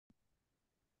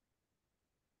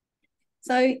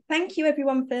So thank you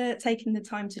everyone for taking the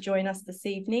time to join us this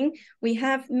evening. We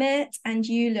have Mert and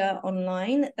Yulia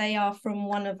online. They are from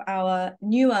one of our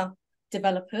newer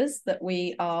developers that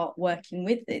we are working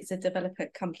with. It's a developer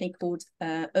company called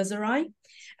Aurora.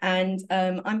 And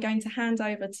I'm going to hand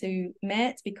over to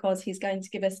Mert because he's going to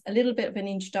give us a little bit of an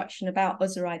introduction about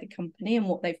Aurora, the company, and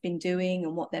what they've been doing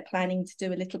and what they're planning to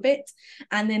do a little bit.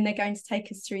 And then they're going to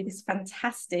take us through this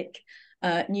fantastic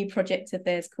new project of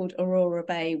theirs called Aurora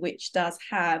Bay, which does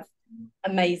have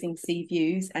amazing sea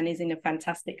views and is in a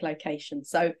fantastic location.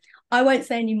 So I won't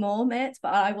say any more, Mert,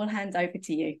 but I will hand over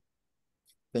to you.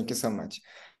 Thank you so much.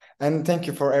 And thank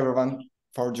you for everyone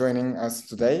for joining us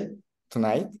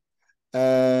tonight.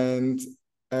 And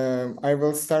I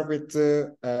will start with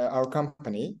our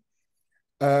company.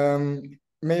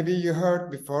 Maybe you heard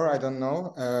before, I don't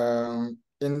know,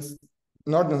 in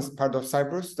northern part of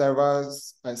Cyprus,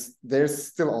 there's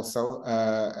still also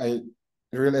a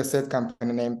real estate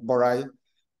company named Boray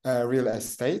Real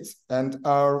Estate. And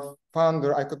our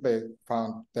founder, Aykut Bey,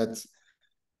 found that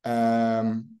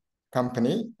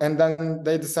company. And then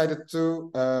they decided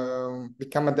to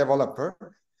become a developer.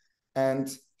 And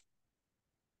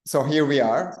so here we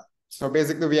are. So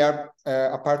basically we are,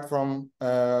 apart from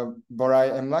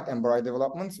Boray Emlak and Boray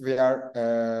Developments, we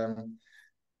are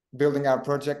building our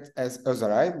project as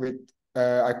Özeray with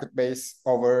Aykut Bey's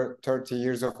over 30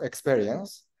 years of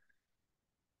experience.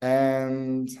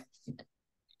 And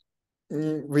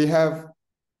we have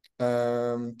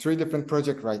 3 different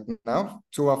projects right now,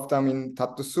 2 of them in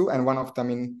Tatlisu and 1 of them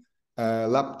in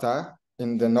Lapta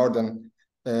in the northern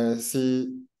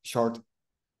sea shore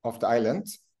of the island.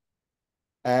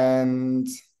 And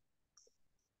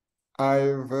I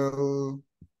will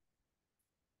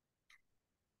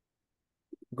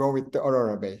go with the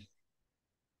Aurora Bay.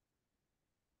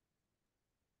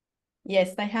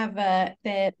 Yes, they have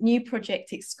their new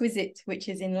project, Exquisite, which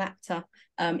is in Lapta,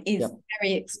 is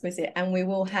very exquisite. And we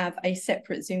will have a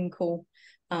separate Zoom call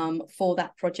for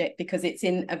that project because it's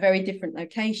in a very different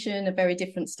location, a very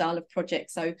different style of project.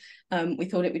 So we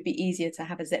thought it would be easier to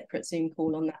have a separate Zoom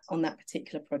call on that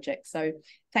particular project. So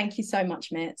thank you so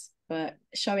much, Mert, for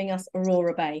showing us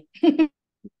Aurora Bay.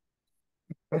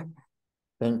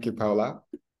 Thank you, Paula.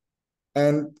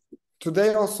 And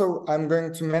today also I'm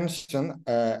going to mention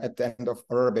at the end of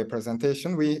Aurora Bay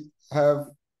presentation, we have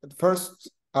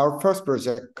our first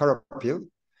project, Karapil,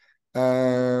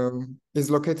 is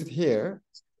located here.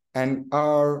 And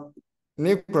our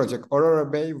new project, Aurora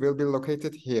Bay, will be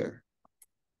located here,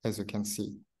 as you can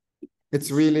see.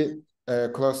 It's really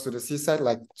close to the seaside,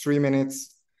 like 3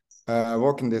 minutes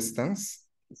walking distance.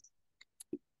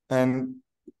 And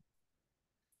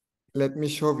let me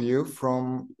show you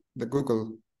from the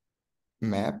Google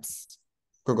Maps,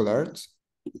 Google Earth,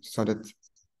 so that it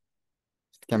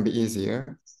can be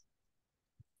easier.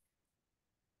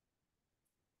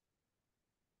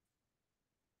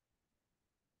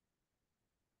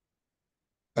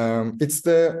 It's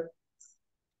the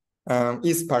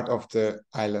east part of the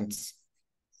island.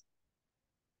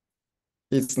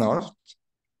 It's north.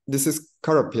 This is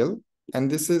Karapil, and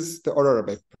this is the Aurora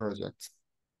Bay project.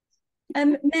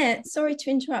 Mert, sorry to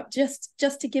interrupt.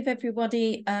 Just to give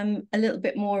everybody a little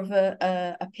bit more of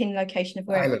a pin location of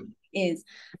where it is.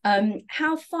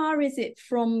 How far is it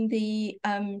from the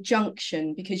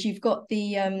junction? Because you've got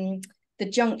the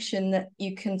junction that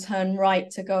you can turn right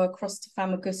to go across to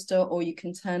Famagusta, or you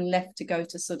can turn left to go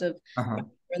to sort of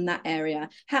in that area.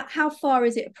 How far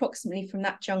is it approximately from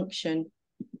that junction?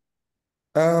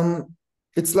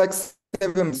 It's like 7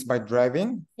 minutes by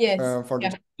driving. Yes. For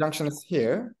the junction is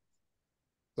here.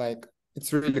 Like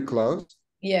it's really close.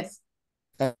 Yes.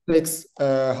 And it takes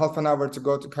half an hour to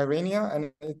go to Kyrenia,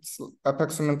 and it's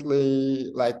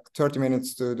approximately like 30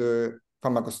 minutes to the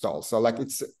Famagusta. So like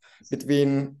it's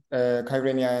between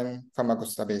Kyrenia and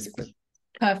Famagusta, basically.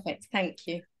 Perfect, thank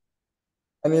you.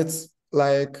 And it's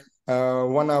like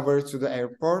 1 hour to the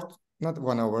airport. Not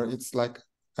 1 hour, it's like,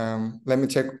 let me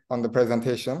check on the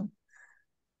presentation.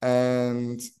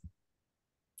 And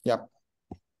yeah.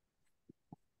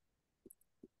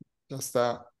 Just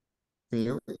a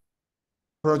view.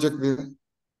 Project will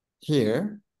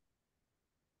here.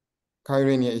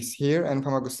 Kyrenia is here and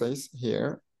Famagusta is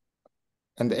here.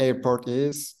 And the airport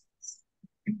is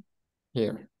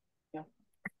here. Yeah.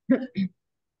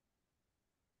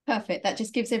 Perfect. That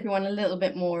just gives everyone a little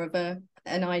bit more of an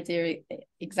idea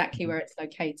exactly where it's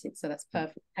located. So that's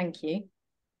perfect. Thank you.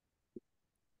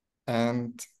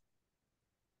 And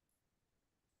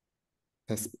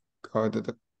let's go to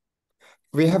the...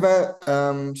 We have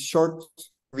a short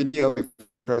video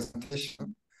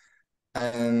presentation,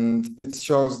 and it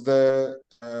shows the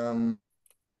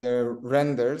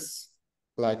renders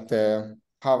like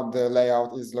how the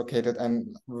layout is located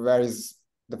and where is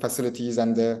the facilities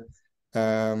and the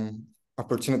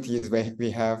opportunities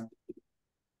we have.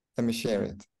 Let me share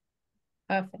it.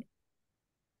 Perfect.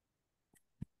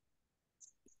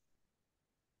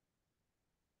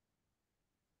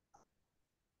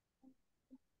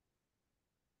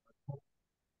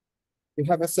 We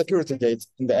have a security gate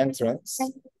in the entrance,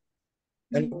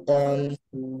 and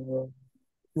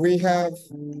we have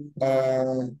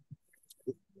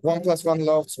 1+1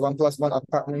 lofts, 1+1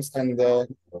 apartments, and the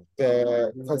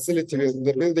facility,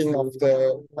 the building of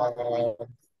the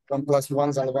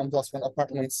 1+1s and the 1+1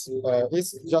 apartments is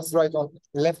just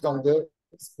left on the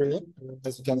screen,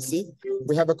 as you can see.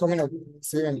 We have a communal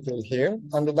swimming pool here.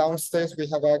 On the downstairs, we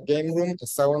have a game room, a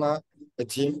sauna, a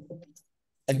gym,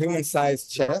 a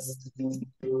human-sized chess,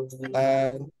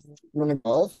 mini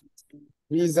golf.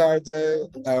 These are the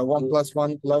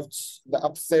 1+1 lofts. The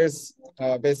upstairs,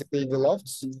 basically the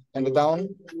lofts, and the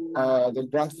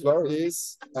ground floor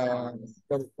is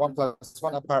the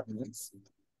 1+1 apartments.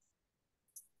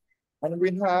 And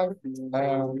we have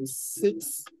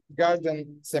 6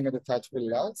 garden semi-detached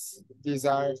villas. These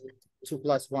are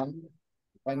 2+1,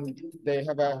 and they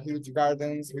have a huge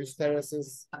gardens, huge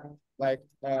terraces. Like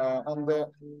on the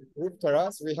roof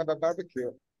terrace, we have a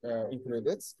barbecue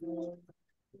included.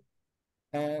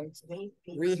 And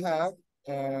we have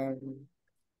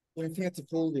infinity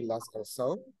pool villas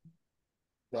also.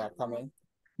 They are coming.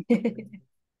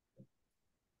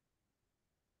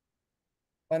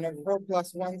 And a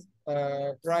 4+1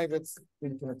 private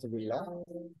infinity villa.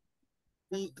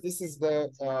 This is the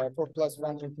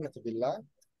 4+1 infinity villa.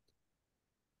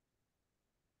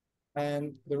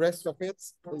 And the rest of it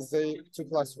is a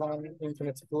 2+1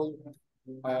 infinity pool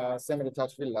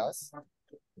semi-detached villas.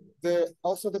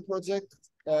 Also the project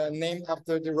named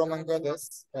after the Roman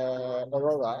goddess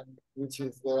Aurora, which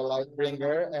is the light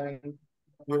bringer, and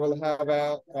you will have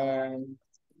a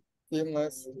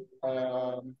seamless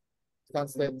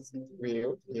sunset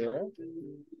view here.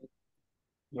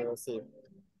 You will see.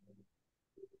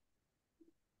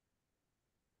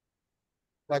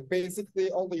 Like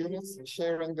basically all the units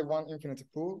sharing the one infinity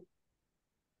pool.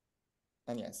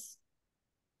 And yes.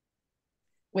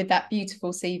 With that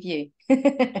beautiful sea view.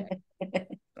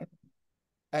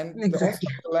 And also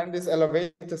the land is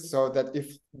elevated so that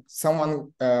if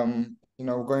someone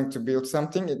going to build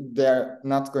something, they're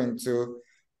not going to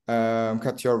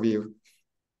cut your view.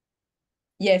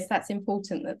 Yes, that's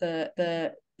important that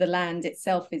the land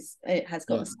itself has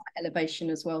got a slight elevation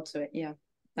as well to it. Yeah,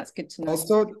 that's good to know.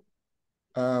 Also,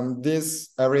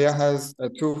 this area has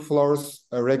 2 floors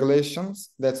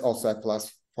regulations. That's also a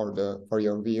plus for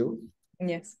your view.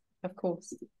 Yes, of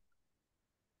course.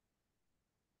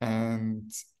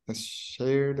 And let's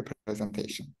share the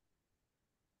presentation.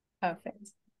 Perfect.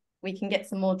 We can get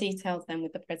some more details then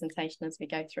with the presentation as we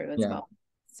go through as well.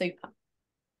 Super.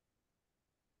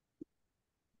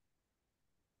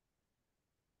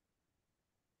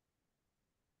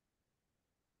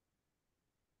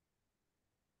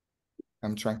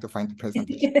 I'm trying to find the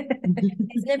presentation.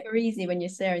 It's never easy when you're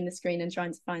sharing the screen and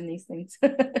trying to find these things.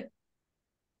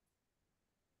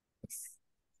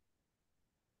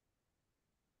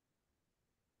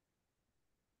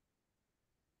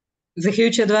 The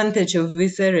huge advantage of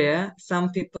this area, some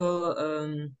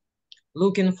people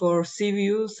looking for sea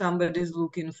view, somebody's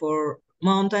looking for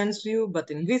mountains view,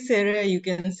 but in this area you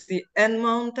can see and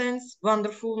mountains,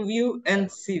 wonderful view,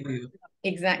 and sea view.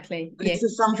 Exactly. This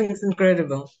is something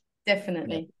incredible.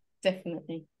 Definitely.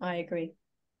 Definitely. I agree.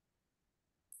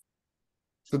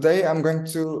 Today I'm going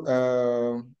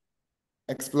to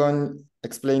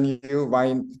explain you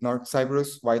why North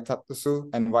Cyprus, why Tatlisu,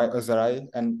 and why Özeray,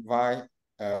 and why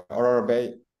Aurora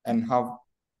Bay, and how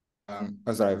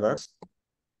Özeray works.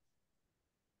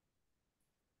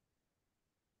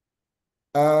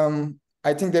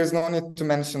 I think there's no need to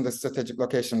mention the strategic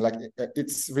location. Like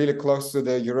it's really close to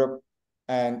the Europe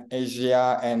and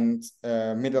Asia and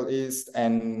Middle East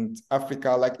and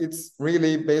Africa. Like it's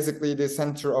really basically the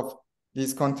center of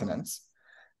these continents.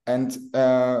 And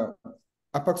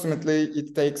approximately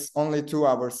it takes only 2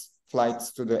 hours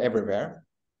flights to the everywhere.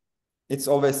 It's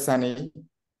always sunny.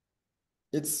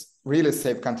 It's really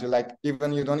safe country. Like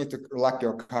even you don't need to lock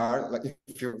your car. Like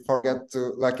if you forget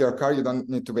to lock your car, you don't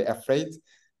need to be afraid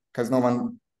because no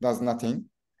one does nothing.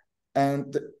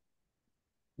 And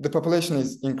the population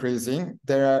is increasing.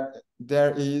 There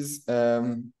is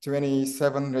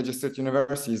 27 registered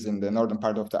universities in the northern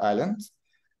part of the island.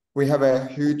 We have a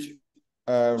huge,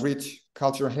 rich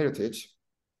cultural heritage.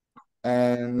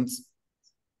 And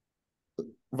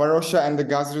Varosha and the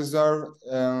gas reserve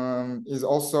is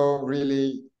also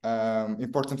really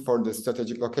important for the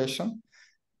strategic location.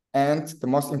 And the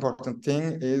most important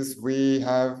thing is we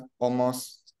have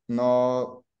almost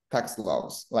no tax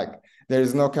laws. Like there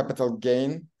is no capital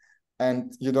gain,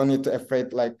 and you don't need to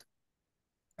afraid like,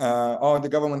 oh, the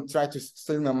government tried to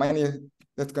steal my money.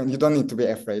 You don't need to be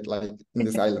afraid like in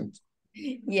this island.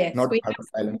 Yes, North part of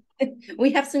island.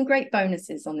 we have some great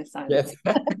bonuses on this island. Yes.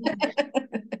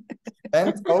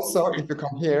 And also, if you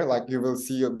come here, like you will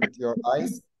see with your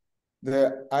eyes,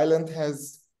 the island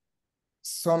has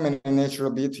so many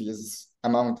natural beauties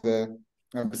among the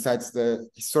besides the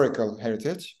historical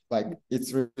heritage. Like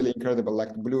it's really incredible,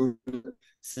 like blue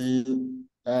sea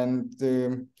and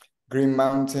the green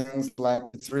mountains. Like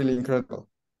it's really incredible.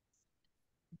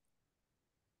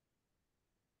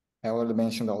 I already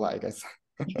mentioned all, I guess.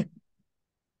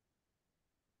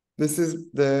 This is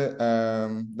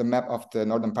the map of the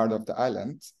northern part of the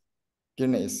island.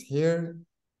 Girne is here,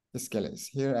 Iskele is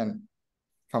here, and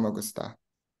Famagusta.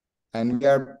 And we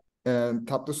are,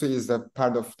 Tatlisu is the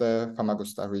part of the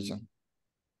Famagusta region,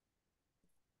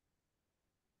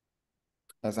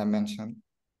 as I mentioned.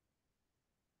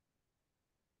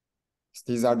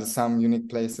 These are some unique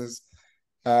places.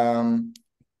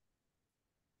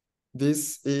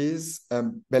 This is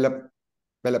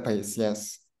Belapais,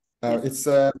 yes. Yes. It's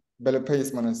a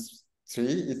Belapais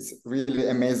monastery. It's really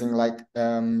amazing. Like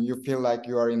you feel like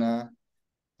you are in a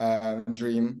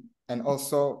dream. And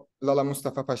also Lala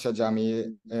Mustafa Pasha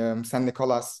Camii, San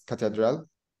Nicholas Cathedral.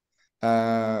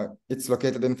 It's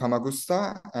located in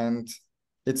Famagusta, and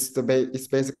it's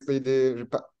basically the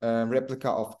replica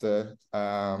of the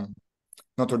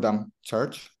Notre Dame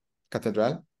Church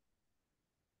Cathedral,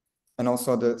 and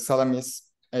also the Salamis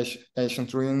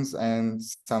ancient ruins, and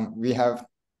we have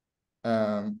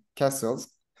castles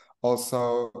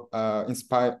also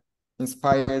inspired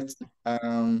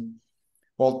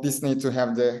Walt Disney to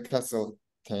have the castle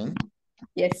thing.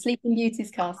 Yes, Sleeping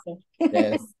Beauty's castle.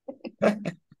 Yes.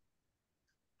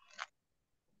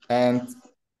 And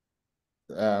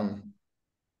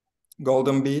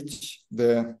Golden Beach,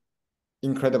 the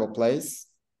incredible place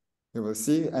you will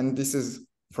see. And this is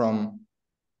from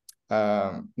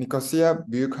Nicosia,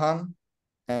 Büyükhan,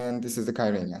 and this is the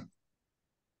Kyrenia.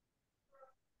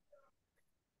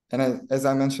 And as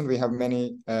I mentioned, we have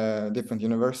many different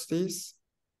universities.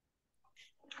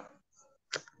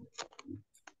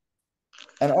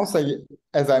 And also,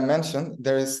 as I mentioned,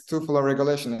 there is two flow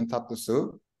regulation in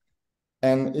Tatlisu.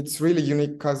 And it's really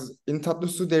unique because in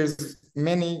Tatlisu, there's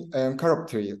many carob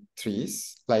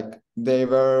trees. Like they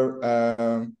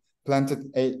were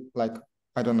planted, like,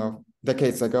 I don't know,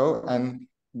 decades ago, and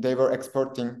they were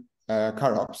exporting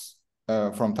carobs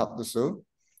from Tatlisu.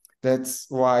 That's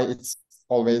why it's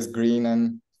always green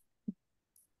and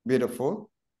beautiful.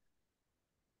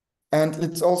 And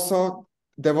it's also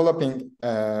developing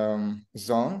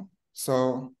zone.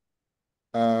 So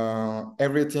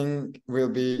everything will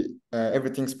be,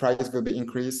 everything's price will be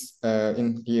increased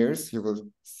in years, you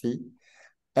will see.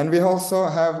 And we also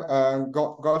have a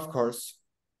golf course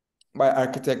by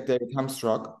architect David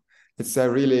Hamstrock. It's a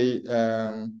really,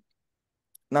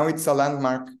 now it's a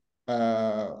landmark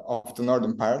of the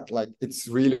northern part. Like it's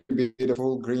really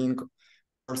beautiful green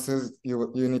courses.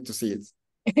 You need to see it.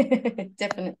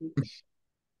 Definitely.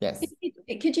 Yes.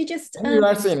 Could you just you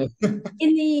are seeing it.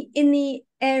 in the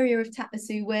area of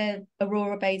Tatlisu where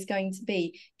Aurora Bay is going to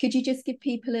be, could you just give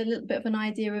people a little bit of an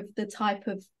idea of the type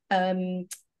of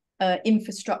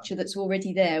infrastructure that's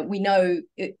already there? We know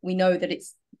that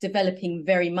it's developing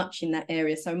very much in that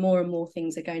area, so more and more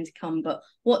things are going to come, but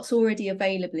what's already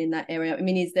available in that area? I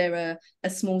mean, is there a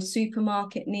small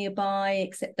supermarket nearby,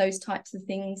 except those types of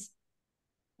things?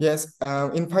 Yes,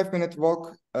 in 5-minute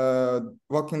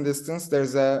walking distance,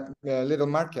 there's a little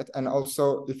market, and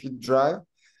also if you drive,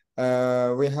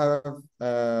 we have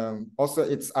also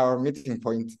it's our meeting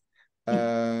point,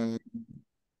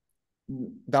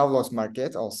 Davlos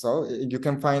Market. Also, you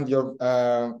can find your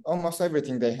almost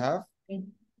everything they have,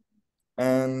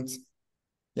 and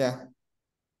yeah.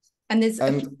 And there's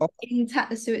in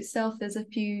Tatlisu itself, there's a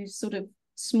few sort of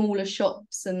smaller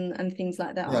shops and things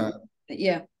like that. Yeah.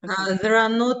 Yeah. Okay. There are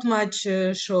not much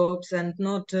shops and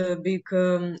not big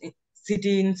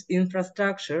city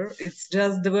infrastructure. It's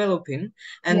just developing,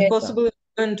 and possibly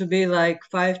going to be like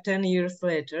 5-10 years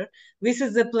later. This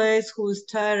is a place who is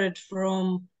tired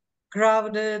from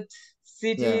crowded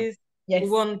cities. Yes.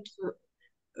 Who want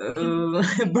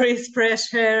breathe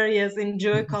fresh air, yes,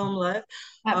 enjoy calm life.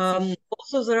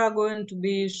 Also, there are going to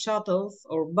be shuttles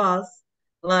or bus.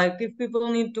 Like if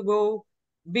people need to go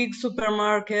big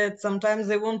supermarket, sometimes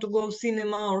they want to go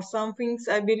cinema or some things.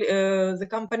 I believe the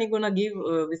company gonna give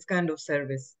this kind of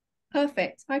service.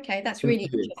 Perfect. Okay, that's really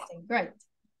interesting. Great.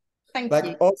 Thank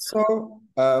you. Also,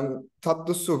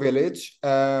 Tatlisu village,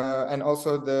 and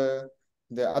also the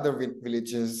other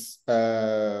villages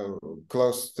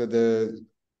close to the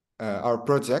our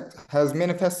project has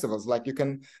many festivals. Like you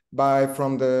can buy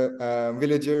from the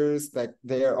villagers, like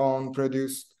their own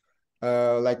produced,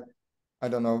 like I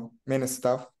don't know, many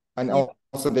stuff, and Yeah.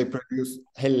 also they produce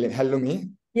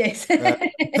halloumi. Yes,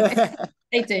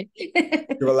 they do.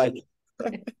 You will like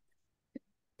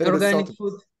Organic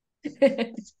food.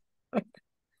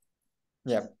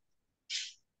 Yeah.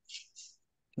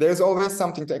 There's always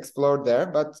something to explore there,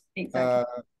 but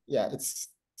Exactly. yeah, it's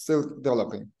still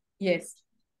developing. Yes,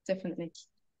 definitely.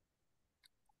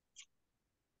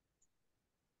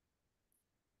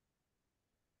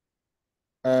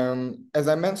 As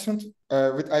I mentioned,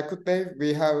 with Aykut Bey,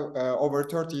 we have over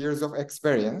 30 years of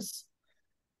experience,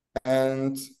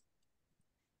 and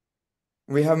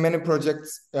we have many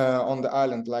projects on the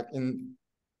island, like in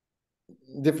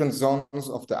different zones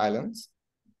of the island.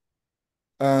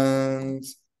 And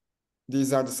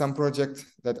these are some projects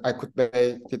that Aykut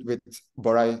Bey did with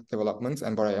Boray Developments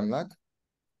and Boray Emlak.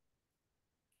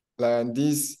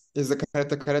 This is the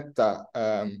Caretta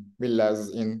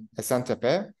villas in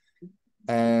Esentepe,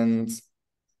 and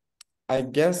I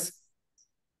guess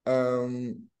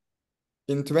in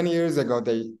 20 years ago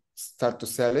they start to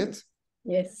sell them,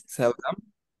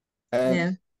 and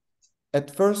Yeah.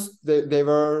 at first they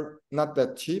were not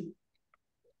that cheap,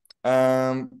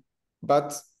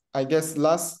 but I guess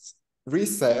last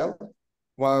resale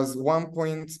was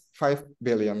 1.5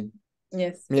 billion.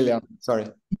 Yes. Million, sorry.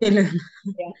 Yeah.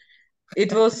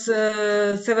 It was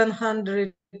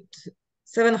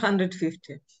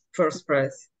 750 first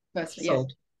price. First, yeah.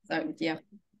 sold. So yeah.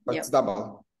 But it's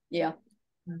double. Yeah.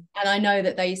 And I know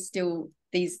that they still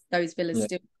those villas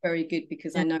still very good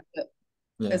because I know that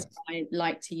as I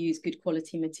like to use good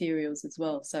quality materials as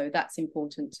well. So that's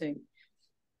important too.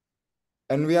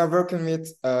 And we are working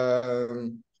with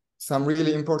some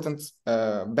really important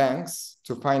banks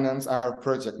to finance our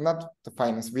project. Not to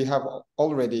finance, we have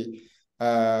already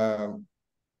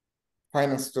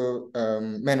finance to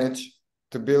manage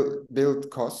to build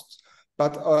costs.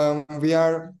 But we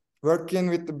are working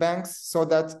with the banks so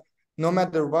that no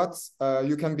matter what,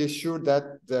 you can be sure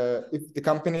that if the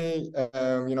company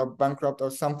bankrupt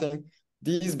or something,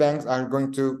 these banks are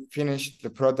going to finish the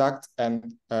product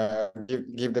and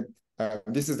give the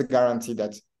this is the guarantee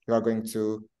that you are going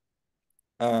to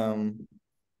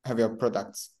have your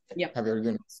products, have your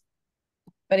units.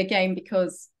 But again,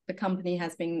 because the company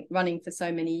has been running for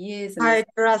so many years, and high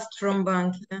trust from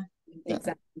bank.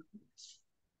 Exactly.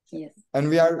 Yes. And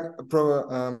we are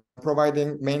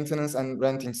providing maintenance and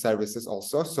renting services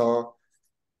also. So,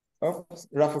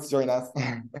 Raffles, join us.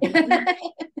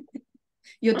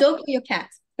 Your dog or your cat?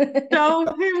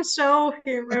 Show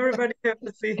him. Everybody have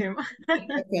to see him.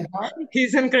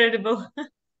 He's incredible.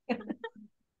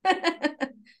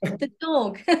 The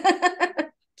dog.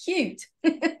 Cute.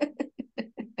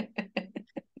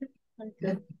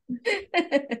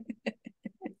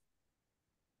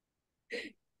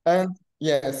 And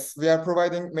yes, we are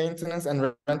providing maintenance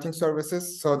and renting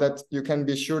services so that you can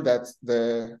be sure that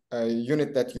the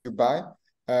unit that you buy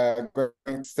going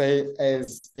to stay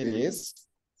as it is.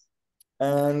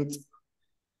 And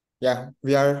yeah,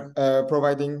 we are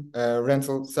providing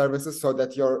rental services so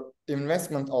that your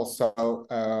investment also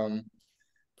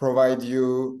provide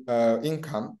you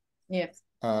income. Yes.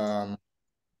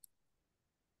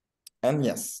 And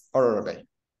yes, Aurora Bay.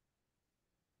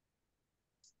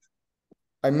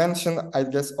 I mentioned, I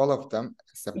guess, all of them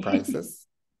except prices.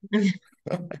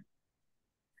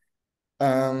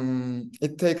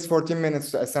 It takes 14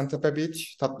 minutes to Esentepe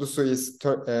Beach. Tatlisu is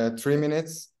 3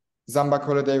 minutes. Zambak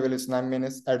Holiday Village 9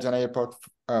 minutes. Ercan Airport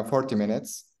 40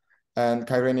 minutes. And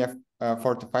Kyrenia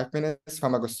 45 minutes.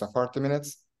 Famagusta 40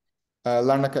 minutes.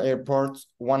 Larnaca Airport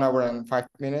 1 hour and 5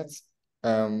 minutes.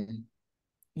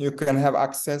 You can have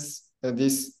access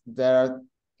there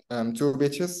are 2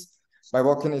 beaches. By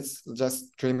walking, it's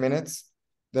just 3 minutes.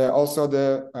 Also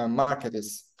the market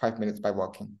is 5 minutes by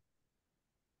walking.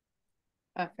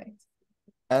 Perfect.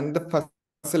 And the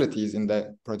facilities in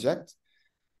the project.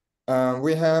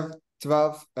 We have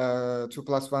 12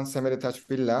 2+1 semi-detached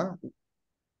villa,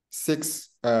 6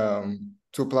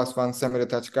 2+1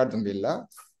 semi-detached garden villa,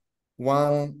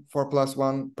 1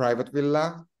 4+1 private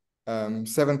villa,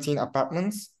 17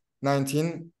 apartments,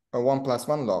 19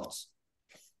 1+1 lofts.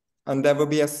 And there will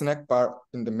be a snack bar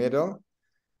in the middle.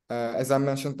 As I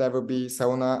mentioned, there will be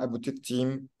sauna, a boutique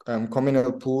gym,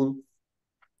 communal pool,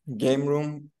 game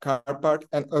room, car park,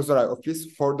 and Özeray office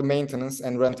for the maintenance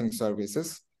and renting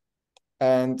services.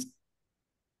 And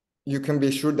you can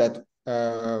be sure that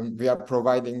we are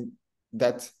providing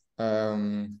that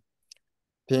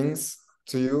things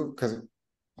to you, because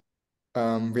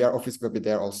our office will be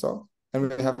there also, and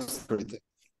we have security.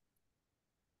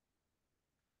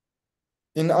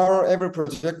 In our every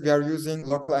project, we are using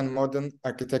local and modern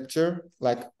architecture,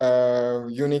 like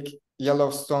unique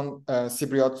Yellowstone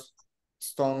Cypriot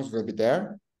stones will be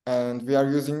there, and we are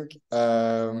using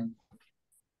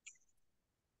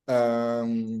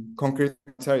concrete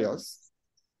materials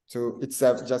to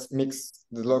itself just mix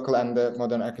the local and the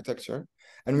modern architecture.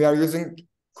 And we are using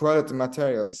quality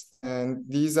materials, and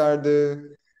these are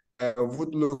the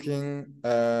wood-looking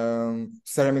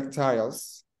ceramic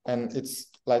tiles, and it's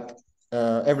like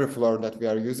every floor that we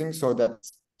are using, so that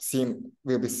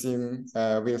will seem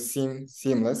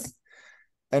seamless.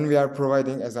 And we are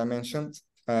providing, as I mentioned,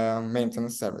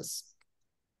 maintenance service.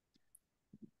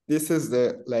 This is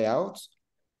the layout.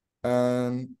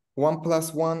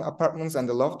 1+1 apartments and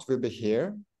the loft will be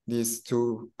here. These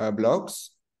two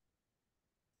blocks.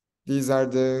 These are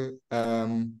the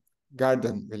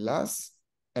garden villas,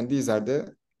 and these are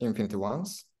the infinity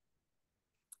ones.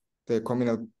 The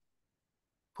communal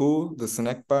pool, the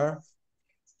snack bar.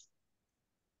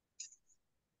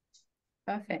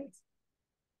 Perfect.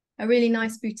 A really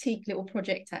nice boutique little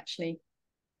project, actually.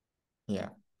 Yeah.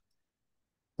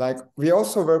 Like, we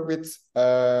also work with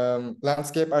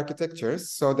landscape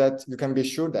architectures, so that you can be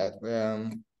sure that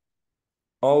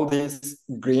all these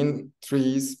green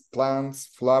trees, plants,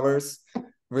 flowers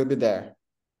will be there.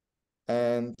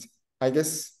 And I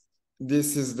guess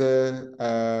this is the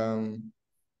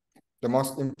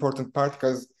most important part,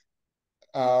 because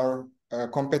our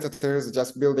competitors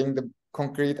just building the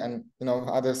concrete and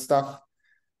other stuff,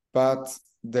 but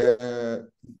the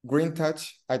green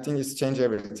touch, I think, is change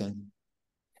everything.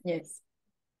 Yes.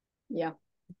 Yeah.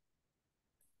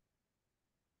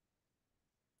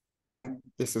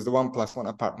 This is the 1+1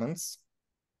 apartments.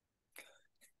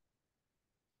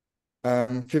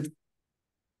 50.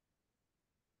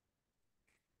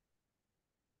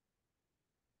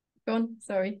 Go on,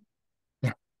 sorry.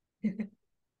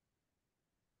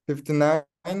 59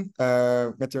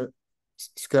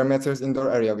 square meters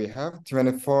indoor area we have,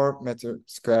 24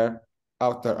 square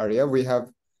outdoor area. We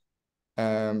have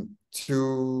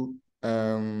two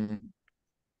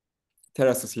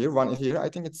terraces here, one here. I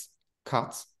think it's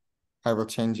cut. I will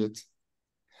change it.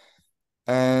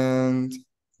 And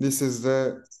this is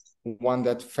the one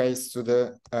that faces to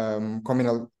the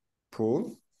communal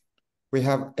pool. We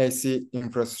have AC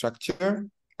infrastructure,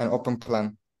 an open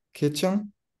plan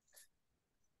kitchen,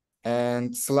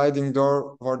 and sliding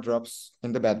door wardrobes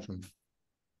in the bedroom.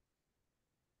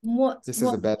 This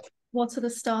is the bed. What are the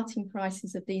starting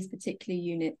prices of these particular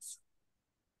units?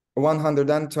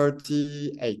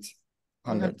 138.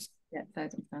 Yeah,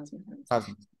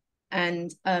 thousand.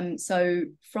 And so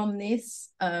from this,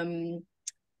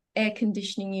 air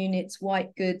conditioning units,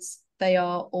 white goods, they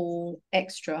are all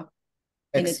extra.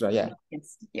 Extra, yeah.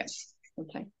 Yes. Yeah.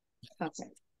 Okay.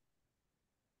 Perfect.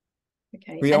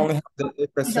 Okay. We only have the these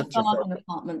infrastructure. are garden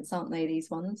apartments, aren't they? These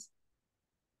ones.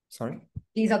 Sorry.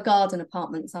 These are garden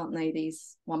apartments, aren't they?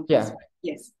 These 1+1. Yeah.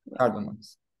 Yes. Garden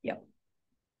ones. Yeah.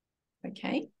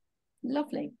 Okay.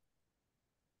 Lovely.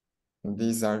 And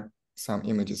these are some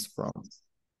images from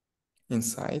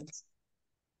inside.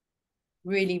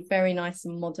 Really very nice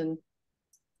and modern.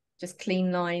 Just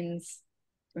clean lines,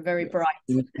 very bright.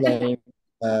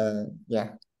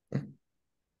 Yeah.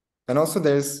 And also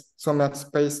there's so much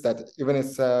space that even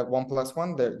it's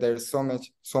 1+1, there's so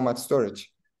much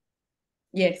storage.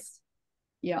 Yes.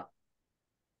 Yeah.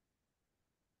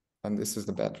 And this is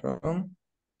the bedroom.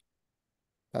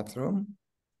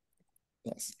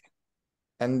 Yes.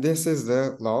 And this is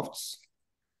the lofts.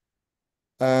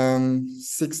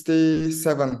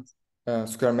 67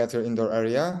 square meter indoor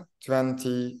area,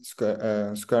 20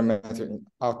 square meter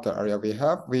outdoor area. We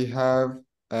have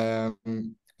a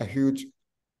huge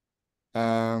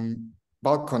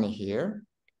balcony here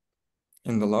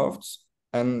in the lofts,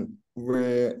 and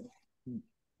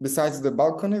besides the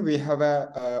balcony, we have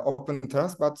a open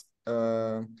terrace, but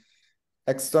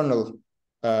external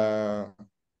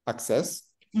access.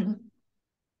 Mm-hmm.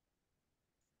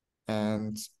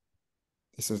 And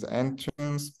this is the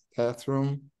entrance,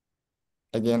 bathroom,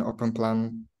 again open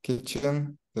plan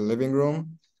kitchen, the living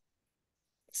room,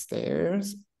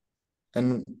 stairs,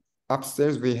 and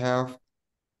upstairs we have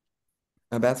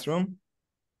a bathroom,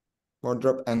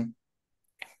 wardrobe, and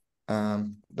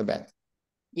the bed.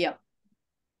 Yeah.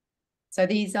 So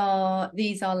these are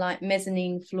like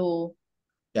mezzanine floor.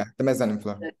 Yeah, the mezzanine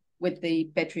floor With the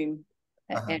bedroom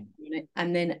area,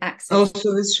 and then access.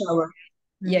 Also with shower.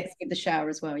 Yes, with the shower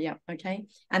as well. Yeah, okay.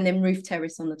 And then roof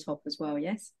terrace on the top as well,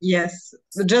 yes? Yes,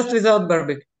 just without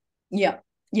barbecue. Yeah,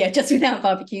 yeah, just without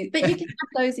barbecue. But you can have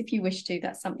those if you wish to.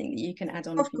 That's something that you can add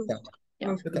on. Of course.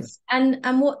 Yeah. Of course.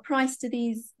 And what price do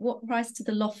the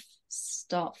lofts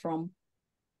start from?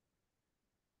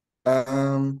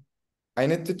 I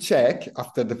need to check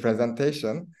after the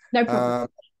presentation. No problem.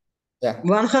 Yeah.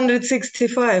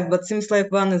 165, but seems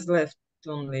like one is left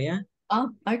only, yeah?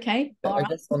 Oh, okay. All I right.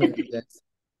 guess only, yes.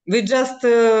 We just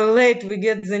late we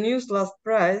get the news last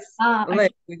price. Okay.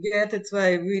 Late we get it's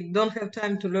why we don't have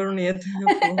time to learn yet.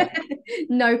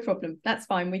 No problem. That's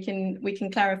fine. We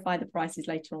can clarify the prices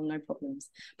later on, no problems.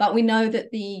 But we know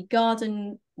that the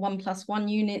garden 1+1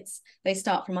 units, they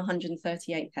start from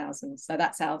 138,000. So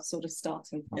that's our sort of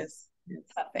starting point. Yes.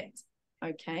 Perfect.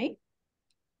 Okay.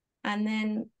 And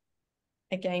then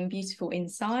again, beautiful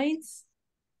insides.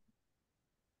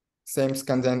 Same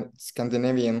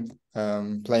Scandinavian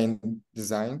plain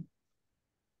design.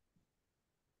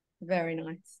 Very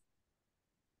nice.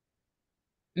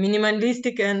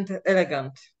 Minimalistic and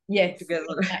elegant. Yes. Together.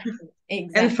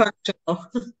 Exactly. And functional.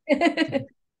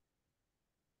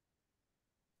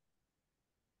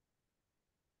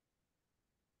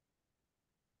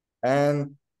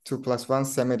 And 2+1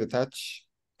 semi-detached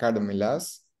garden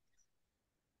villas.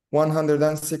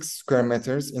 106 square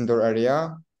meters indoor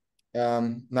area,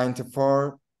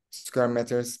 94 square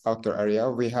meters outdoor area.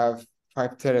 We have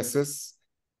 5 terraces,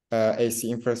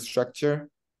 AC infrastructure.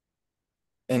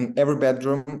 In every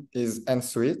bedroom is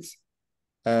ensuite.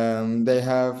 They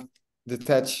have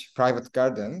detached private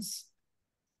gardens,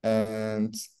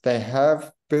 and they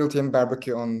have built-in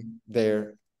barbecue on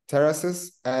their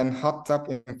terraces and hot tub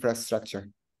infrastructure.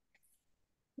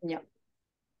 Yeah,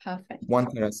 perfect. One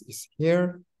terrace is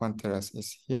here, one terrace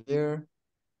is here,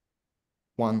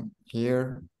 one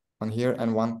here,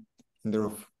 and one in the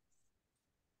roof.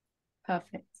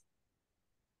 Perfect.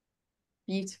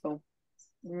 Beautiful.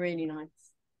 Really nice.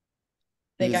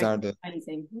 They're going to be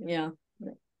amazing. Yeah.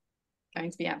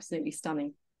 Going to be absolutely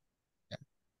stunning. Yeah.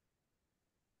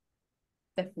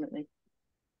 Definitely.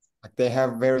 They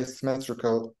have very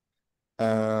symmetrical,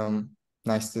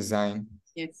 nice design.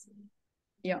 Yes.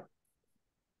 Yeah.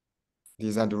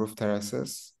 These are the roof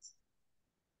terraces.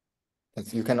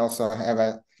 You can also have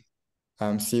a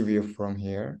sea view from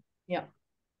here. Yeah.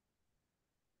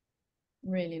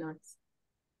 Really nice.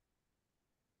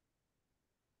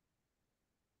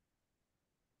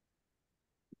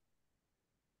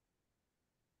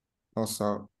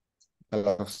 Also, a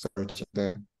lot of storage in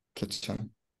the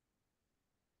kitchen.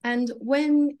 And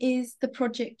when is the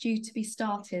project due to be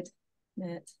started,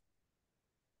 Mert?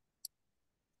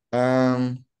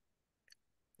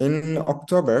 In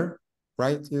October,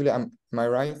 right, Julia? Am I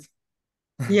right?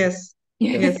 Yes.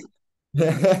 Yes.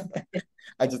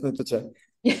 I just need to check.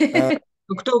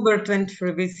 October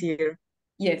 23 this year.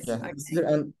 Yes. Yeah, Okay. this year,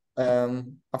 and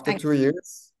after 2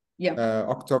 years, yeah,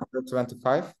 October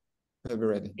 25, we'll be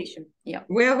ready. Yeah.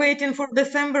 We are waiting for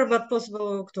December, but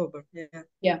possible October. Yeah.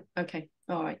 Yeah. Okay.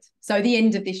 All right. So the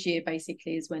end of this year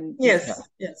basically is when Yes.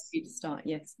 Yes. Due to start.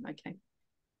 Yes. Okay.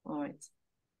 All right.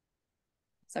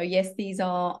 So yes, these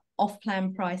are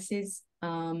off-plan prices.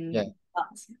 Yeah.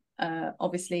 But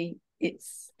obviously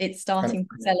it's starting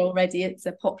to sell already. It's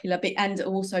a popular bit, and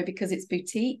also because it's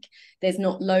boutique, there's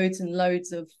not loads and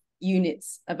loads of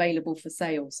units available for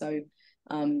sale. So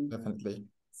definitely.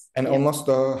 And almost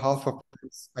half of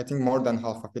it, I think more than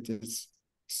half of it is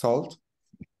sold,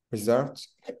 reserved.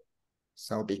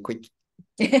 So be quick.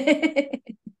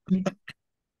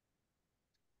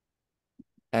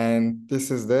 And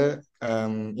this is the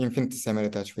Infinity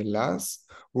semi-detached villas.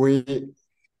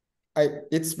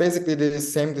 It's basically the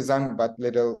same design, but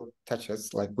little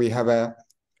touches. Like we have a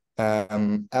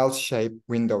L-shaped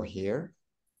window here,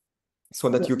 so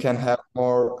that you can have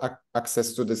more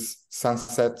access to this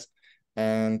sunset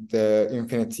and the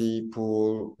infinity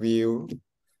pool view.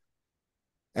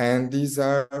 And these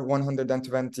are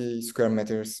 120 square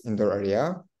meters indoor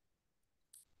area,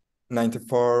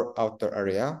 94 outdoor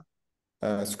area,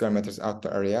 square meters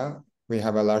outdoor area. We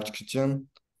have a large kitchen,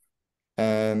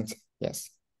 and yes,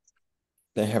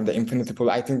 they have the infinity pool.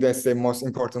 I think that's the most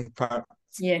important part.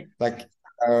 Yeah. Like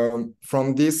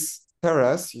from this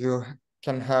terrace, you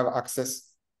can have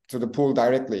access to the pool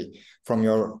directly from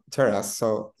your terrace.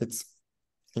 So it's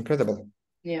incredible.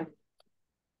 Yeah.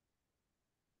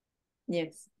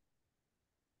 Yes.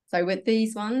 So with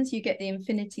these ones, you get the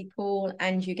infinity pool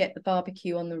and you get the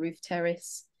barbecue on the roof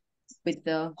terrace with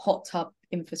the hot tub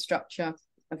infrastructure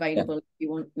available if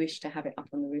you wish to have it up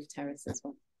on the roof terrace as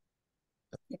well.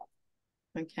 Yeah.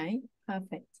 Okay,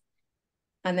 perfect.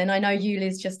 And then I know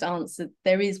Yuli's just answered,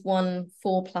 there is one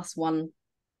 4+1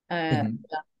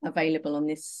 available on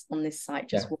this site,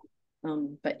 just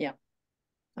one. But yeah.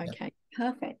 Okay,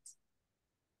 perfect.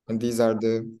 And these are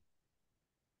the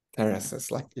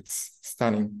terraces, like it's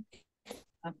stunning.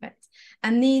 Perfect.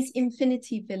 And these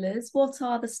infinity villas, what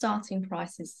are the starting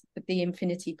prices with the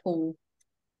infinity pool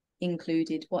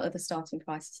included? What are the starting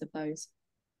prices of those?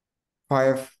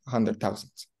 500,000.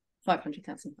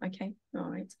 500,000. Okay, all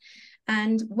right.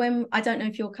 And when, I don't know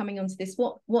if you're coming onto this,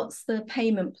 what's the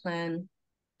payment plan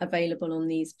available on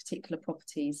these particular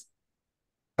properties?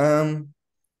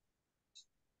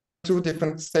 Two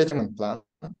different statement plan.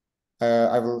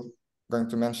 I will going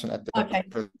to mention at the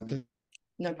presentation.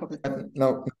 No problem.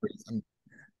 No.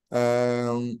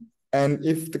 And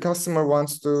if the customer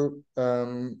wants to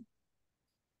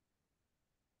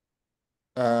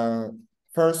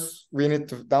first we need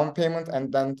to down payment,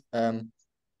 and then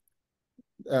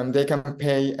they can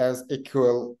pay as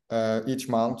equal each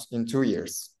month in 2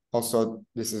 years. Also,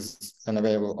 this is an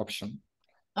available option.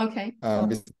 Okay.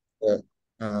 With the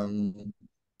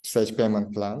stage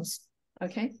payment plans.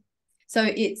 Okay. So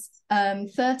it's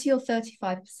 30 or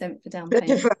 35% for down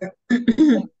payment?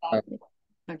 35.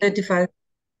 Okay. 35.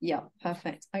 Yeah,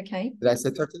 perfect. Okay. Did I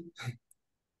say 30?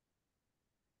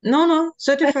 No,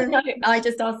 35. No, I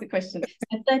just asked the question.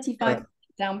 So 35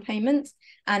 down payment,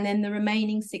 and then the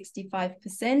remaining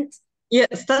 65%. Yeah,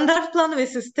 standard plan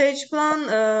with a stage plan.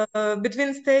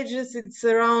 Between stages, it's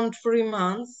around 3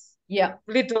 months. Yeah.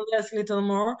 Little less, little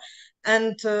more.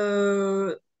 And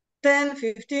 10,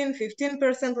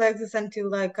 15% like this until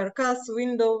like carcass,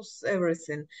 windows,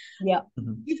 everything. Yeah.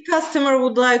 If customer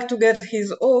would like to get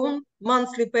his own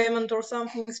monthly payment or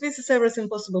something, this is everything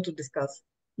possible to discuss.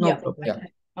 No problem.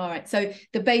 Okay. All right. So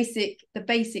the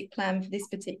basic plan for this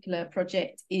particular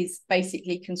project is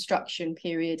basically construction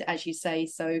period, as you say.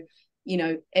 So, you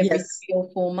know, every 3 or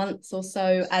 4 months or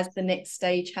so, as the next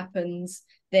stage happens,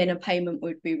 then a payment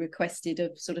would be requested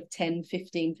of sort of 10,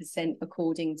 15%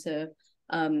 according to,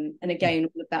 and again,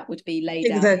 all of that would be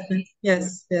laid out.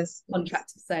 Yes.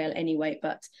 Contract of sale anyway,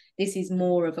 but this is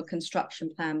more of a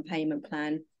construction plan, payment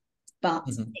plan. But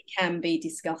it can be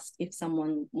discussed if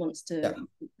someone wants to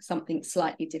something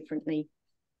slightly differently.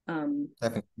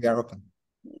 Definitely, we are open.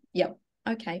 Yep.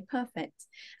 Okay, perfect.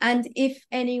 And if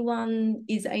anyone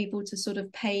is able to sort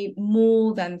of pay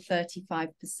more than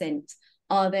 35%,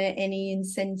 are there any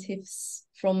incentives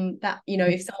from that? You know,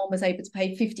 if someone was able to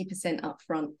pay 50%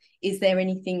 upfront, is there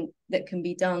anything that can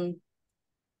be done?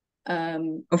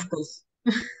 Of course.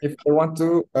 If they want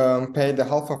to pay the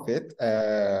half of it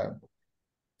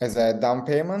as a down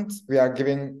payment, we are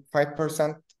giving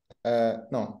 5%,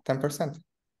 no, 10%.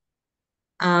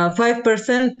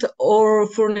 5% or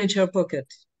furniture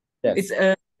pocket. Yes.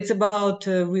 It's about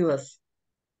villas.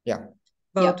 Yeah.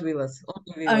 About villas.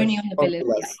 Only on the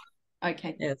villas. Yeah.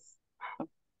 Okay. Yes.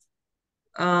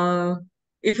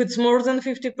 If it's more than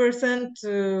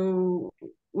 50%,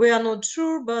 we are not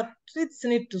sure, but it's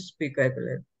need to speak, I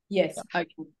believe. Yes.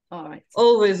 Okay. All right.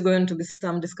 Always going to be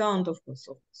some discount, of course.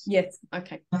 Yes.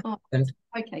 Okay. Oh,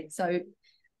 okay. So,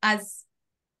 as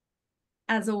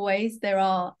always, there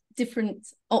are different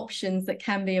options that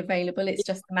can be available. It's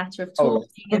just a matter of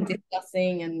talking and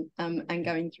discussing and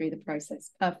going through the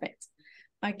process. Perfect.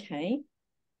 Okay.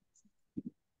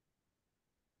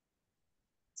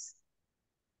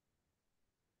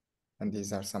 And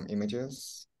these are some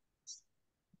images.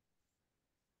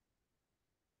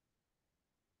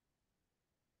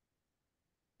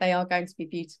 They are going to be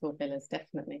beautiful villas,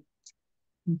 definitely.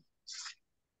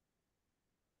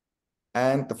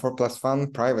 And the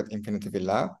 4+1 private infinity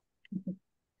villa.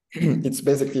 It's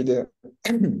basically the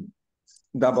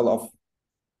double of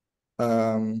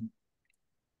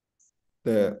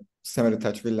the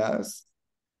semi-detached villas.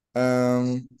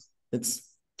 It's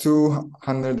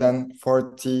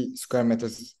 240 square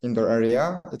meters indoor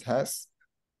area. It has,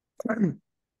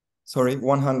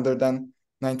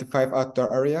 195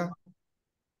 outdoor area.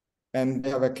 And they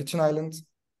have a kitchen island,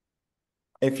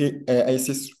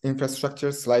 AC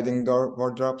infrastructure, sliding door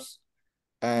wardrobes,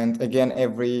 and again,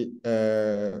 every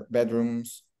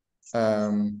bedrooms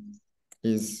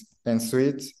is en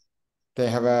suite. They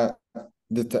have a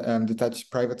detached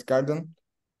private garden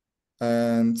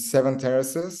and 7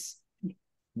 terraces,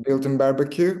 built-in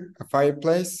barbecue, a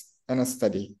fireplace, and a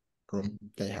study room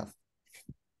they have.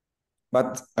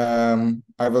 But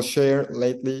I will share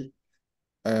lately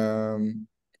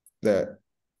the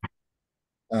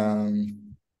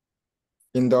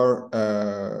indoor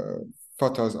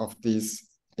photos of these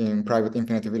in private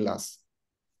infinity villas.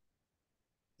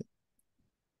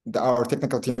 Our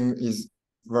technical team is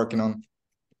working on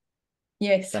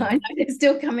Yes, I know it's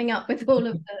still coming up with all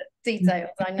of the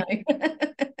details, I know.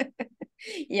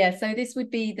 Yeah, so this would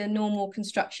be the normal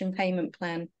construction payment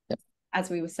plan, as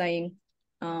we were saying.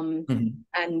 And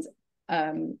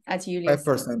as Julia said,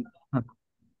 5%.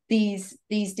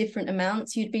 these different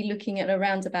amounts, you'd be looking at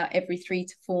around about every 3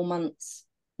 to 4 months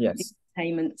Yes.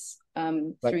 payments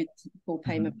through the typical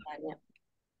payment plan. Yeah.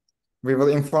 We will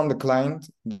inform the client,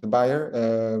 the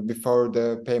buyer, before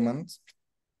the payment,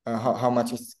 how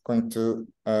much it's going to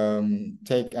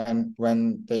take and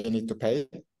when they need to pay.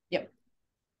 Yep.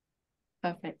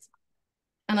 Perfect.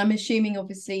 And I'm assuming,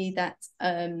 obviously, that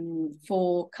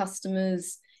for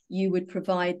customers, you would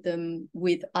provide them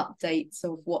with updates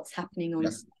of what's happening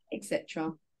on site,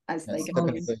 etc. as they go.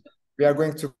 We are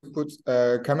going to put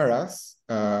cameras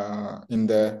in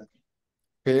the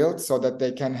field so that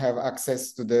they can have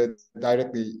access to the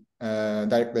directly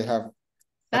have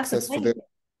access to the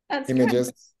images.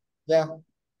 Great. Yeah.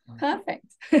 Perfect.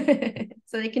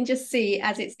 So they can just see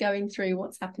as it's going through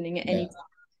what's happening at any time.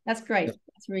 That's great. Yeah.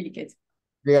 That's really good.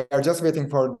 We are just waiting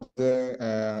for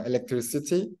the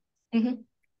electricity. And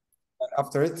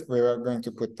after it, we are going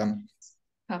to put them.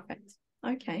 Perfect.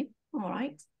 Okay. All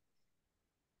right.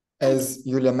 As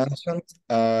Julia mentioned,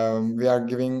 we are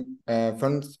giving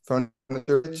furniture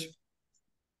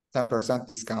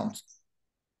 10% discount.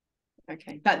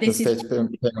 Okay, but this is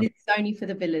only for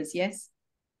the villas, yes?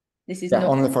 This is not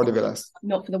only for the villas.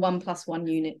 Not for the 1+1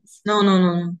 units. No.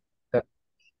 Yeah.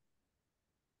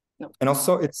 No. And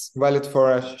also it's valid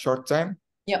for a short time.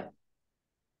 Yep.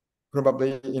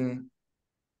 Probably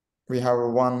we have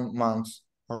 1 month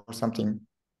or something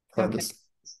for this.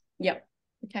 Yep.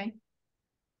 Okay.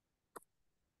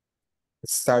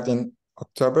 Start in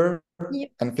October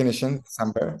and finish in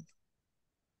December.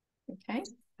 Okay,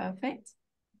 perfect.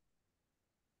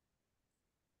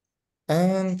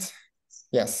 And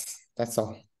yes, that's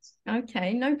all.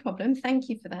 Okay, no problem. Thank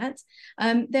you for that.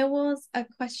 There was a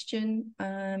question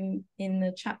in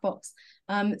the chat box.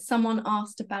 Someone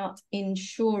asked about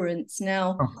insurance.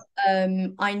 Now,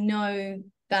 I know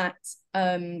that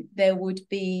there would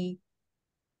be,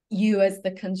 you as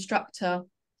the constructor,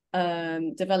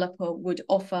 developer would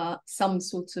offer some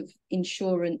sort of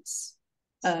insurance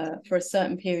for a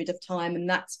certain period of time, and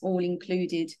that's all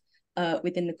included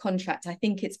within the contract. I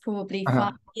think it's probably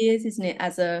 5 years, isn't it,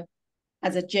 as a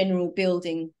general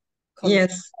building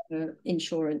contract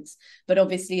insurance. But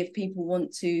obviously, if people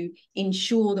want to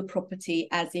insure the property,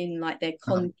 as in like their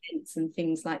contents and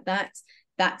things like that,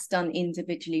 that's done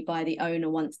individually by the owner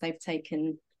once they've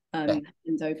taken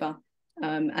handover.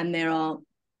 And there are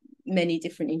many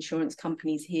different insurance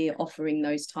companies here offering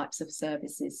those types of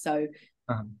services. So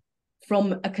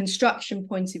from a construction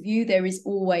point of view, there is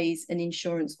always an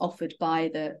insurance offered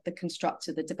by the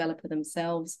constructor, the developer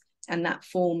themselves, and that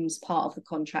forms part of the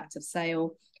contract of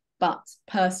sale. But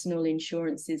personal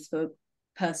insurances for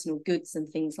personal goods and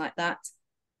things like that,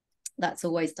 that's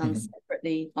always done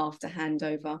separately after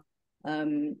handover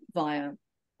via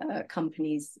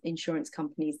insurance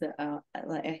companies that are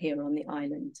here on the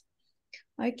island.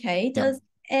 Okay, does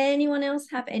anyone else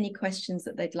have any questions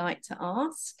that they'd like to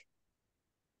ask?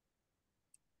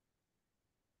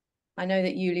 I know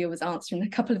that Julia was answering a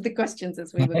couple of the questions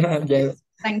as we were. Yes.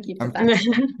 Thank you for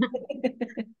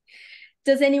that.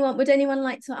 Would anyone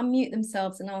like to unmute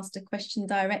themselves and ask a question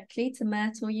directly to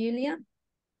Mert or Julia?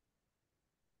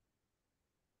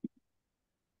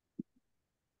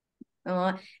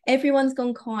 Everyone's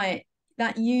gone quiet.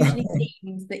 That usually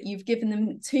means that you've given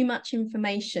them too much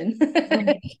information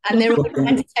and they're all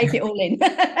trying to take it all in.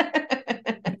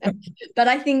 But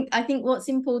I think what's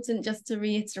important, just to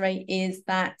reiterate, is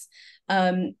that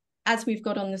as we've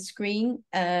got on the screen,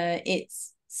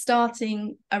 it's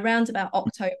starting around about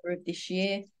October of this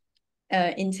year.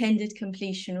 Intended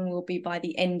completion will be by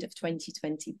the end of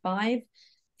 2025.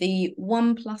 The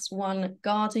 1+1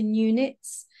 garden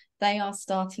units, they are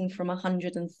starting from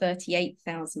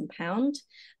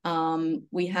 £138,000.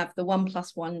 We have the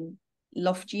 1+1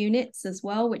 loft units as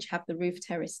well, which have the roof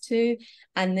terrace too.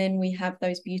 And then we have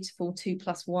those beautiful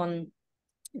 2+1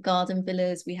 garden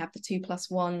villas. We have the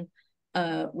 2+1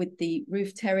 with the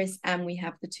roof terrace, and we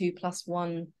have the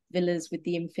 2+1 villas with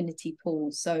the infinity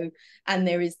pool. So, and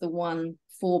there is the 1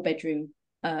 4-bedroom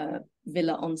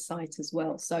villa on site as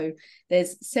well. So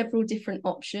there's several different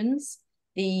options.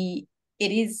 It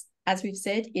is, as we've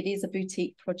said, it is a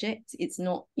boutique project. It's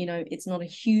not, it's not a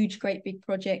huge, great big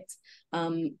project,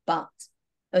 but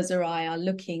Azorai are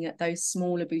looking at those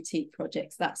smaller boutique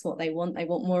projects. That's what they want. They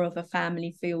want more of a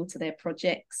family feel to their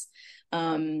projects.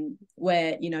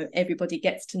 where, you know, everybody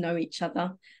gets to know each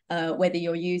other, whether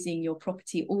you're using your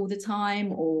property all the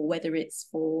time or whether it's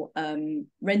for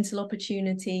rental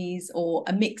opportunities or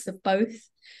a mix of both.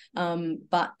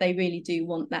 But they really do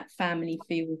want that family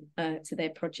feel to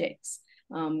their projects.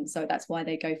 So that's why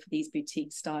they go for these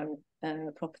boutique style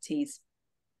properties.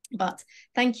 But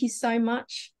thank you so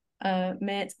much,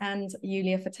 Mert and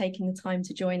Julia, for taking the time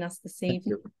to join us this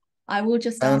evening. I will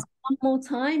just ask one more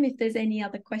time if there's any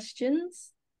other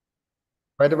questions.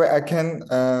 By the way, I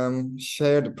can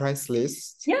share the price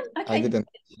list. Yeah, okay. I didn't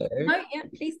share. No, yeah,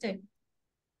 please do.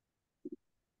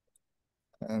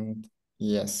 And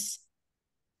yes,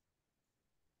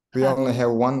 we only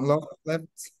have one lot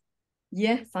left.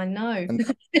 Yes, I know. And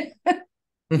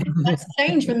that's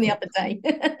changed from the other day.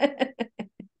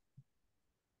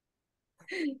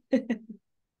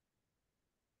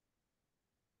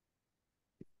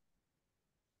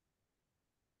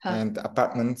 and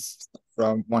apartments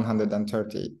from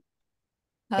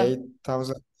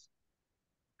 138,000.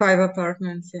 5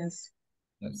 apartments, yes.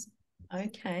 Yes.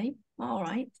 Okay, all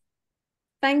right.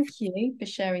 Thank you for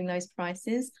sharing those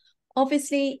prices.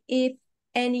 Obviously, if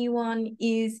anyone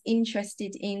is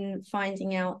interested in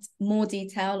finding out more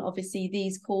detail, obviously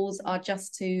these calls are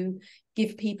just to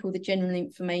give people the general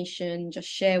information, just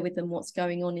share with them what's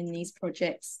going on in these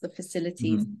projects, the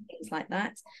facilities, things like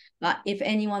that. But if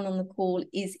anyone on the call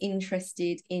is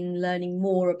interested in learning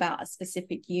more about a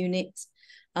specific unit,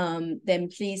 then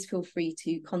please feel free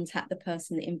to contact the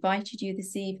person that invited you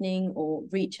this evening or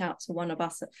reach out to one of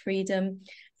us at Freedom,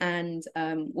 and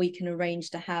we can arrange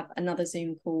to have another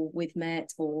Zoom call with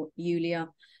Mert or Julia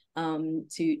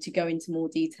to go into more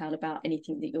detail about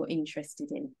anything that you're interested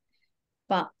in.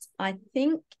 But I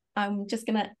think I'm just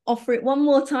going to offer it one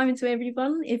more time to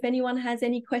everyone. If anyone has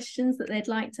any questions that they'd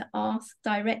like to ask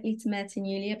directly to Mert and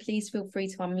Julia, please feel free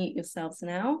to unmute yourselves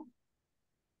now.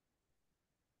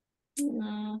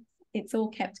 It's all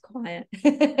kept quiet.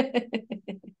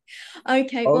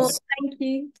 Okay, well, thank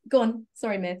you. Go on.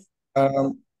 Sorry, Mert.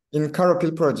 In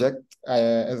Karopil project,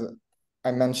 as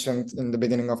I mentioned in the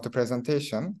beginning of the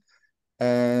presentation,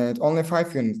 and only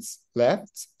 5 units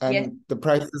left, and the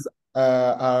prices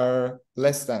are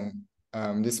less than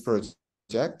this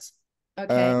project.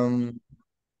 Okay.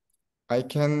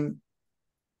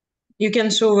 You can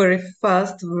show very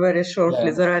fast, very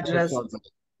shortly. There are just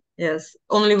yes,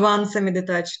 only one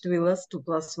semi-detached villas,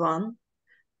 2+1.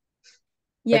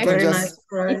 Yeah, very nice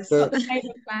price. If you've got the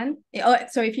payment plan. Oh,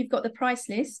 sorry, if you've got the price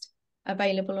list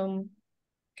available on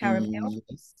Karopil.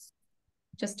 Yes.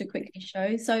 Just to quickly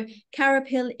show. So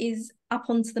Karopil is up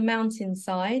onto the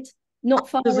mountainside, not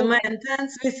far to the away.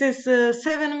 mountains. This is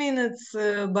 7 minutes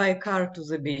by car to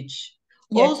the beach.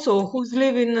 Yes. Also, who's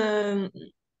living in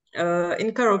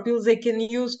Karopil, they can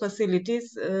use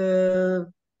facilities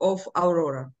of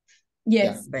Aurora.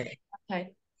 Yes. Bay.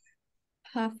 Okay.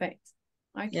 Perfect.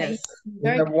 Okay. Yes. We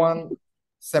have one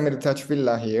semi-detached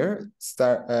villa here. It's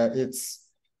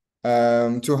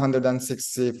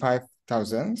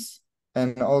 265,000,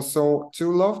 and also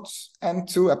 2 lofts and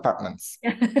 2 apartments.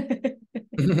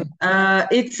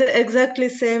 It's exactly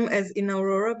same as in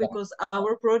Aurora, because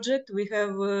our project, we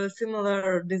have a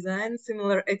similar design,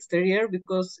 similar exterior,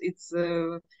 because it's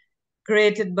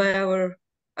created by our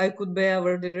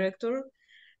director.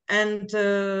 And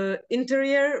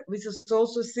interior, this is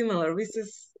also similar.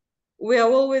 We are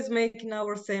always making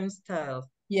our same style.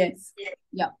 Yes.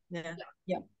 Yeah.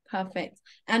 Perfect.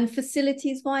 And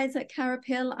facilities wise at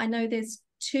Karopil, I know there's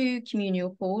 2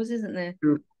 communal pools, isn't there?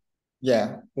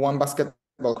 Yeah, 1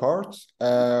 basketball court,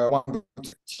 1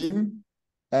 gym,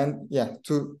 and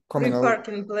 2 communal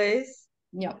parking place.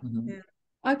 Yeah.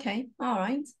 Okay. All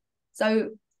right.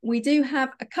 So we do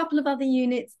have a couple of other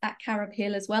units at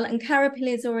Karopil as well, and Karopil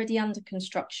is already under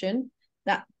construction.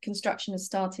 That construction has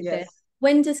started there.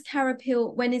 When is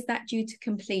that due to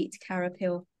complete,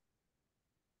 Karopil?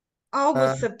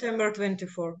 August, September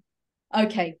 24.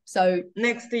 Okay, so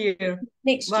next year.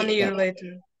 1 year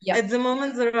later. Yeah. At the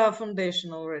moment, there are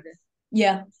foundation already.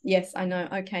 Yeah. Yes, I know.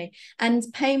 Okay. And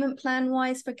payment plan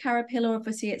wise for Karopil,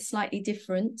 obviously it's slightly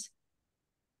different.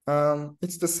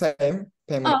 It's the same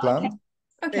payment plan.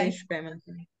 Okay. Payment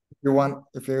plan.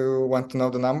 If you want to know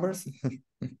the numbers.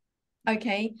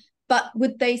 Okay, but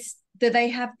do they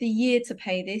have the year to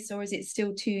pay this, or is it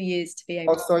still 2 years to be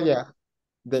able? Also,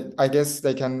 I guess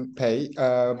they can pay,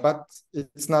 but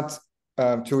it's not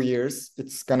 2 years.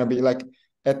 It's gonna be like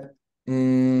at the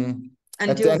end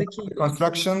of the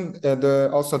construction.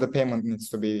 Also the payment needs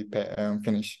to be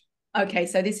finished. Okay,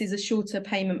 so this is a shorter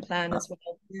payment plan as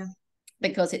well. Yeah.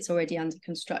 Because it's already under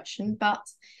construction. But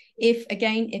if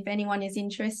anyone is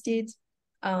interested,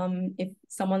 If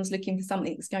someone's looking for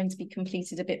something that's going to be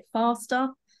completed a bit faster,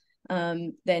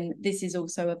 then this is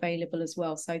also available as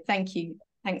well. So thank you.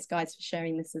 Thanks, guys, for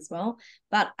sharing this as well.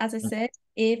 But as I said,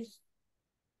 if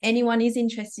anyone is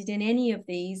interested in any of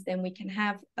these, then we can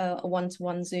have a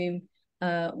one-to-one Zoom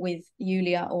with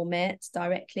Julia or Mert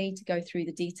directly to go through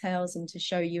the details and to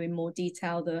show you in more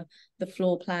detail the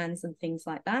floor plans and things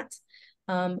like that.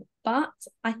 But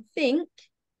I think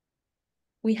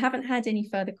we haven't had any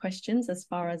further questions as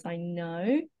far as I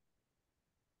know.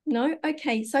 No?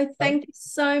 Okay, so thank you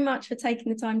so much for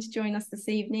taking the time to join us this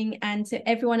evening, and to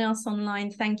everyone else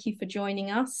online, thank you for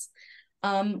joining us.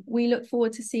 We look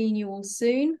forward to seeing you all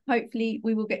soon. Hopefully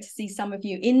we will get to see some of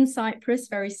you in Cyprus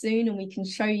very soon, and we can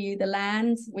show you the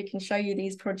land, we can show you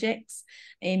these projects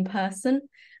in person.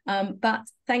 But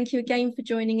thank you again for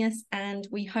joining us, and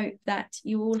we hope that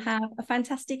you all have a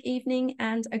fantastic evening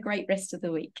and a great rest of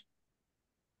the week.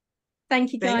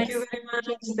 Thank you, guys. Thank you very much.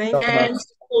 Thank you,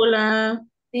 Paula.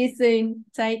 See you soon.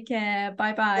 Take care.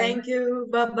 Bye-bye. Thank you.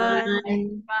 Bye-bye.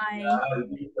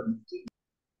 Bye.